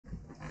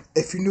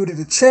If you're new to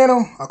the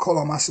channel, I call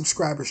all my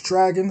subscribers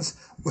dragons.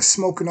 We're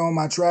smoking all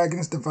my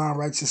dragons, divine,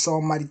 righteous,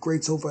 almighty,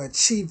 greats,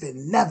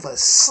 overachieving, never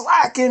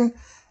slacking.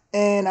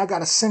 And I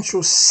got a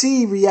Central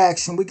Cee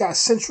reaction. We got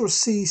Central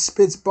Cee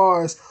spits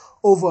bars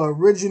over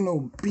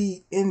original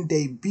beat in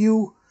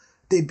debut.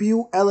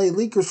 LA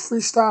Leakers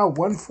Freestyle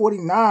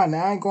 149.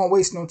 Now, I ain't going to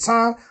waste no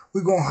time.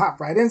 We're going to hop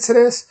right into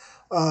this.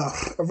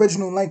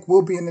 Original link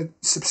will be in the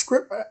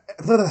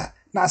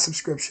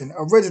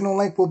Original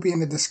link will be in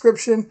the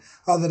description.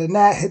 Other than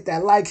that, hit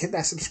that like, hit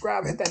that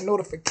subscribe, hit that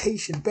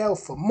notification bell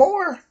for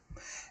more.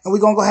 And we're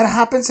going to go ahead and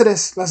hop into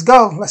this. Let's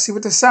go. Let's see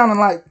what this sounding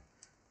like.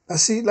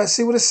 Let's see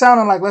what it's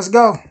sounding like. Let's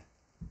go.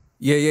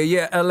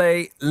 Yeah.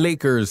 LA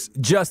Leakers,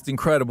 just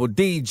incredible.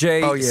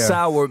 DJ,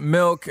 Sour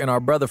Milk, and our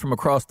brother from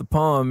across the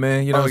pond,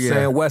 man. You know what I'm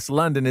saying? West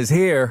London is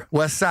here.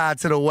 West side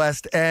to the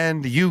West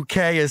End.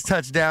 UK is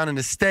touchdown in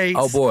the States.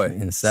 Oh, boy.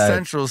 Inside.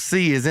 Central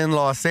Cee is in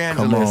Los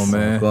Angeles. Come on,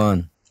 man. Go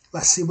on.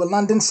 Let's see what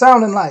London's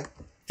sounding like.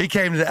 He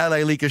came to the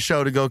LA Leakers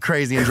show to go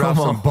crazy and drop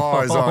some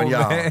bars on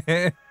y'all.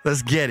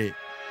 Let's get it.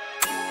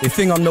 They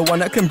think I'm the one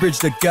that can bridge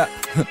the gap.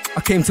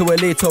 I came to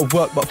LA to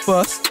work, but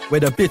first, where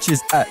the bitches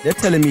at? They're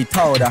telling me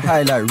tower, the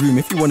highlight room.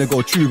 If you wanna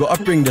go true,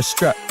 gotta bring the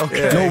strap.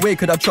 Okay. No way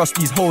could I trust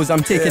these hoes.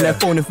 I'm taking their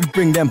phone if we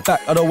bring them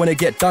back. I don't wanna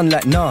get done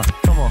like nah.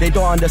 They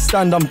don't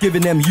understand, I'm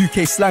giving them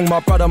UK slang. My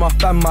brother, my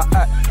fam, my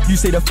act. You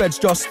say the feds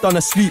just done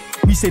asleep.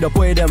 We say the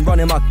boy them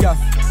running my gaff.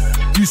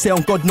 You say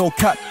on God no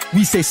cap.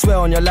 We say swear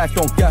on your life,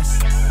 don't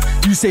gas.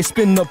 You say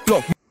spin the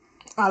block.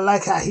 I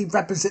like how he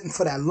representing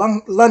for that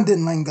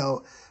London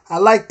lingo. I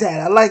like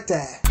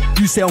that.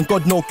 You say on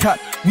God no cap.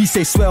 We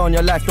say swear on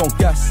your life, don't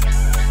gas.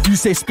 You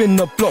say spin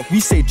the block. We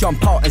say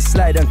jump out and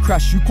slide and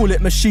crash. You call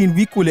it machine,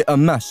 we call it a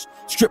mash.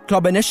 Strip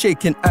club and they're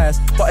shaking ass,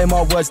 but in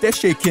my words they're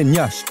shaking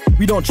yash.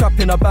 We don't trap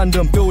in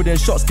abandoned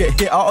buildings. Shots get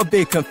hit out of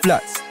vacant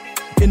flats.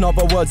 In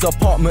other words,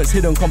 apartments,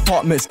 hidden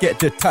compartments get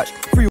detached.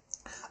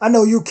 I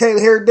know UK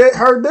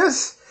heard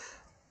this,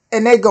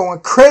 and they going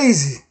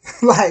crazy.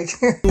 Like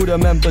all the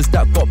members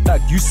that got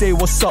back, you say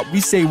what's up,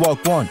 we say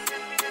wagwan.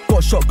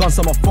 Got shotguns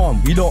on my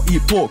farm, we don't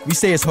eat pork, we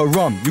say it's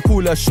haram. You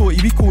call her shorty,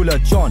 we call her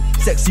John.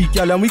 Sexy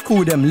gal and we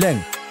call them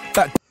Leng.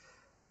 Back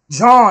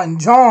John.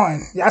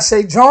 Y'all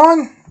say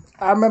John?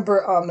 I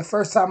remember the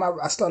first time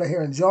I started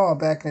hearing John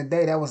back in the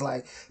day, that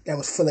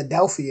was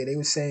Philadelphia. They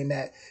were saying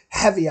that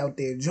heavy out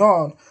there,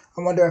 John.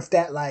 I wonder if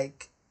that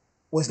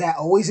was that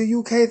always a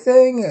UK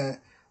thing? Or,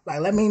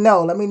 let me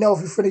know. Let me know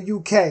if you're from the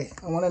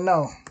UK. I want to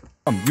know.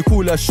 You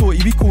call her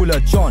shorty, we call her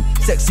John.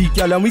 Sexy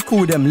gal and we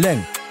call them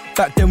Leng.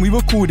 Back then we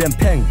would call them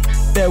Peng.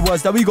 There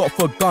was that we got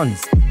for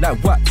guns,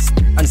 like wax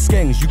and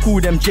skangs. You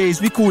call them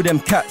J's, we call them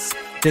cats.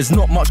 There's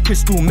not much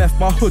crystal meth,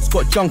 my hood's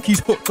got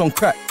junkies hooked on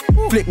crack.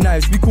 Flick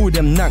knives, we call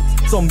them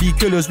Nanks. Zombie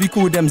killers, we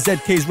call them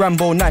ZK's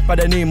Rambo knife by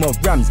the name of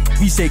Rams.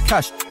 We say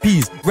cash,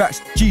 peas,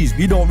 racks, G's,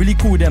 we don't really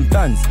call them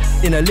bands.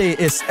 In the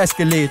latest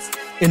Escalades,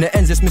 in the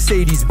ends it's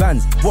Mercedes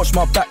Benz. Watch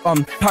my back,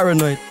 I'm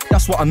paranoid.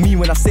 That's what I mean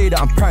when I say that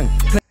I'm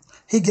pranked.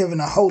 He giving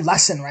a whole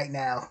lesson right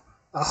now.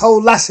 A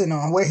whole lesson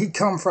on where he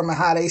come from and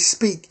how they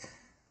speak.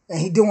 And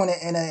he doing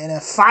it in a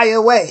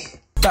fire way.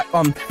 Back,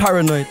 I'm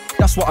paranoid.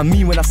 That's what I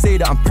mean when I say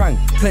that I'm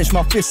pranked. Clench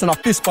my fists and I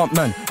fist bump,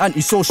 man.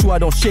 Antisocial, I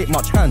don't shake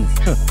much hands.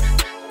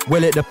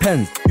 Well, it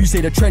depends. You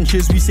say the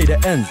trenches, we say the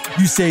ends.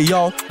 You say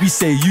y'all, we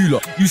say you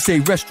lot. You say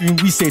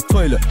restroom, we say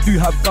toilet. Do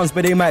have guns,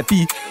 but they might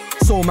be.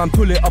 So man,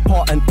 pull it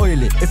apart and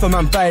oil it. If a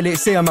man violate,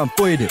 say a man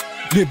void it.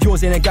 Live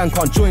yours in a gang,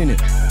 can't join it.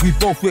 We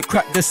both with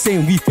crack the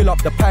same. We fill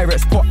up the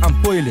pirate's pot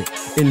and boil it.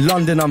 In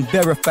London, I'm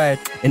verified.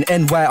 In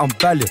NY, I'm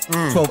valid.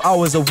 12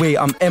 hours away,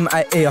 I'm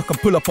MIA. I can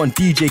pull up on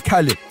DJ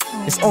Khaled.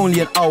 It's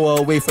only an hour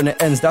away from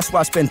the ends. That's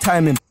why I spend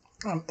time in.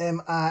 I'm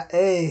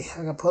MIA. I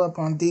can pull up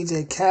on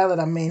DJ Khaled.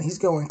 I mean, he's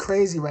going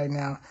crazy right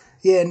now.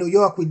 Yeah, in New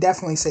York, we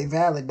definitely say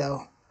valid,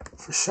 though.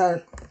 For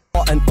sure.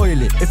 And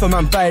oil it. If a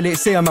man violate,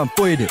 say a man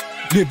void it.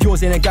 Live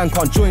yours in a gang,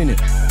 can't join it.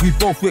 We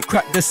both with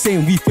crack the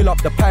same. We fill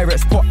up the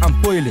pirate's pot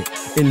and boil it.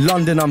 In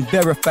London, I'm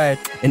verified.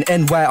 In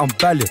NY, I'm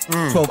valid.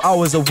 12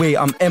 hours away,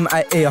 I'm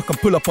MIA. I can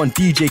pull up on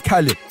DJ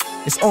Khaled.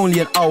 It's only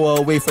an hour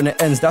away from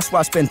the ends. That's why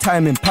I spend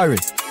time in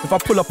Paris. If I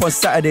pull up on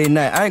Saturday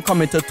night, I ain't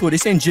coming to tour.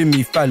 This ain't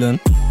Jimmy Fallon.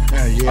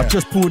 I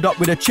just pulled up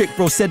with a chick,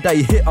 bro, said that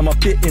he hit, I'm a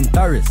bit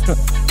embarrassed.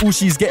 All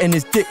she's getting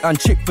is dick and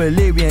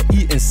Chick-fil-A, we ain't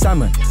eating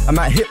salmon. I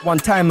might hit one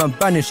time and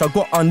vanish, I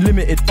got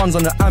unlimited funds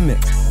on the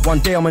Amex. One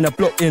day I'm in a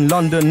block in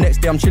London, next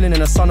day I'm chilling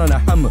in the sun on a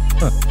hammock.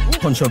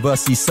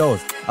 Controversy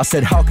sells. I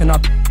said, how can I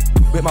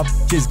with my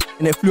bitches,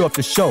 and it flew off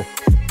the show.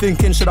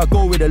 Thinking, should I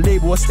go with a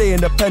label or stay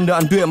independent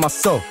and do it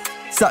myself?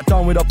 Sat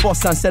down with a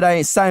boss and said I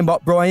ain't signed,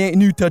 but bro, I ain't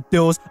new to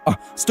deals.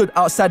 Stood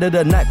outside of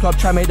the nightclub,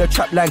 try made the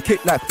trap line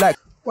kick like flag.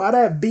 Why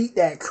that beat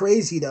that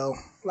crazy though?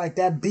 Like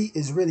that beat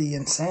is really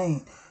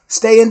insane.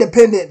 Stay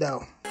independent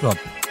though. Club.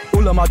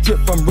 All of my drip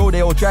from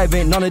Rodeo Drive,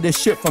 ain't none of this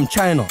shit from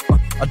China.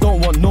 I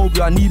don't want no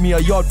blue, I need me a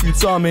yard food,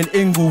 so I'm in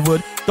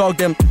Inglewood.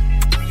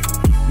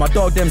 My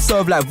dog them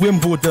serve like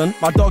Wimbledon.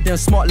 My dog them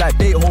smart like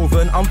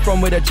Beethoven. I'm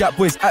from where the Jap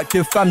boys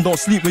active, fam, don't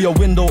sleep with your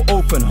window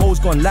open. Hoes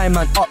gone line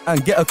man up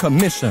and get a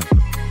commission.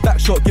 Back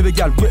shot, give a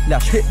gal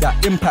whiplash, hit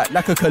that impact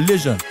like a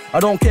collision. I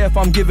don't care if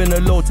I'm giving a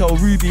low, tell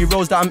Ruby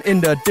Rose that I'm in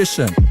the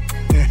addition.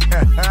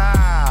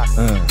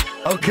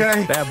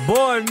 Okay. That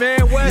boy,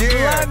 man, West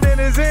London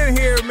is in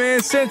here,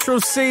 man.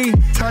 Central Cee,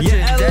 Touch it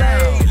LA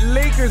down.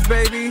 Leakers,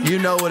 baby. You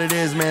know what it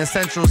is, man.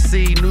 Central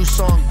Cee, new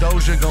song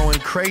Doja going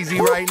crazy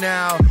right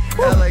now.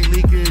 LA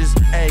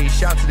Leakers, hey,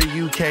 shout to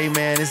the UK,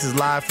 man. This is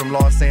live from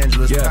Los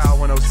Angeles. Yes. Power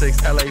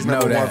 106, LA's Know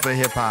number that. one for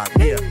hip hop.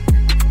 Yeah.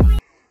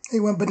 He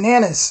went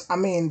bananas. I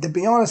mean, to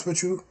be honest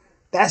with you,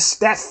 that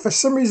for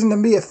some reason to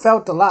me it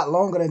felt a lot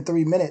longer than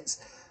 3 minutes.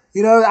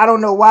 You know, I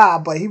don't know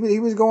why, but he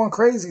was going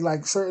crazy,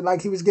 like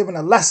he was giving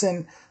a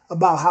lesson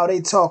about how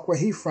they talk where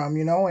he from,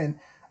 you know. And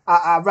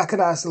I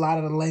recognized a lot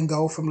of the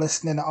lingo from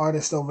listening to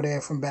artists over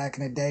there from back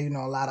in the day. You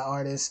know, a lot of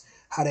artists,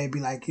 how they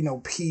be like, you know,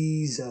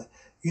 peas,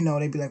 you know,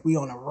 they be like, we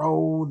on the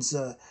roads,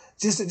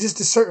 just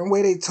a certain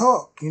way they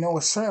talk. You know,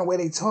 a certain way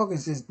they talk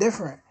is just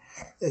different.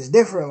 It's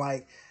different,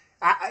 like.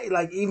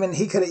 Like even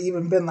he could have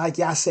even been like,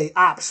 y'all say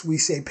ops, we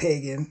say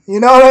pagan. You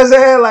know what I'm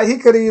saying? Like he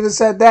could have even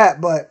said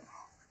that. But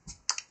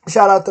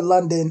shout out to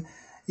London.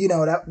 You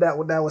know, that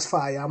was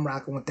fire. I'm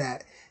rocking with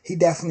that. He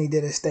definitely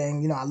did his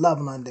thing. You know, I love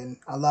London.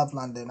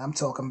 I'm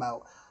talking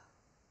about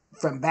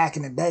from back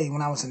in the day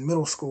when I was in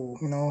middle school.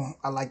 You know,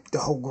 I like the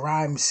whole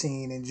grime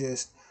scene and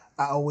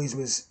I always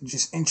was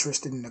just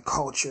interested in the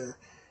culture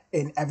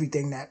and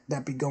everything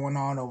that be going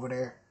on over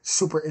there.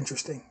 Super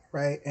interesting,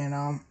 right? And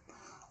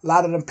a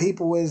lot of them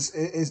people is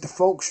the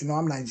folks, you know.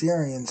 I'm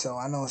Nigerian, so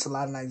I know it's a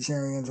lot of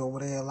Nigerians over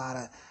there, a lot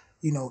of,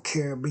 you know,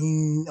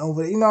 Caribbean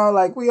over there. You know,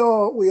 like we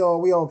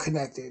all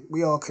connected.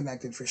 We all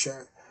connected for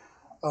sure.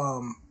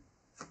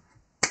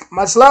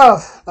 Much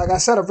love. Like I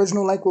said,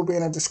 original link will be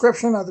in the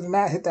description. Other than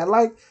that, hit that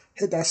like,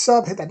 hit that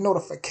sub, hit that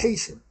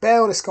notification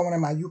bell that's going in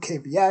my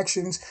UK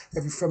reactions.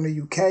 If you're from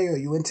the UK or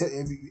if you're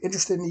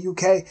interested in the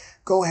UK,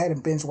 go ahead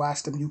and binge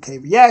watch them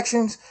UK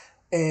reactions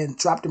and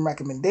drop them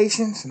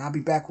recommendations, and I'll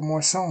be back with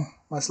more soon.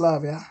 Much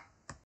love, yeah.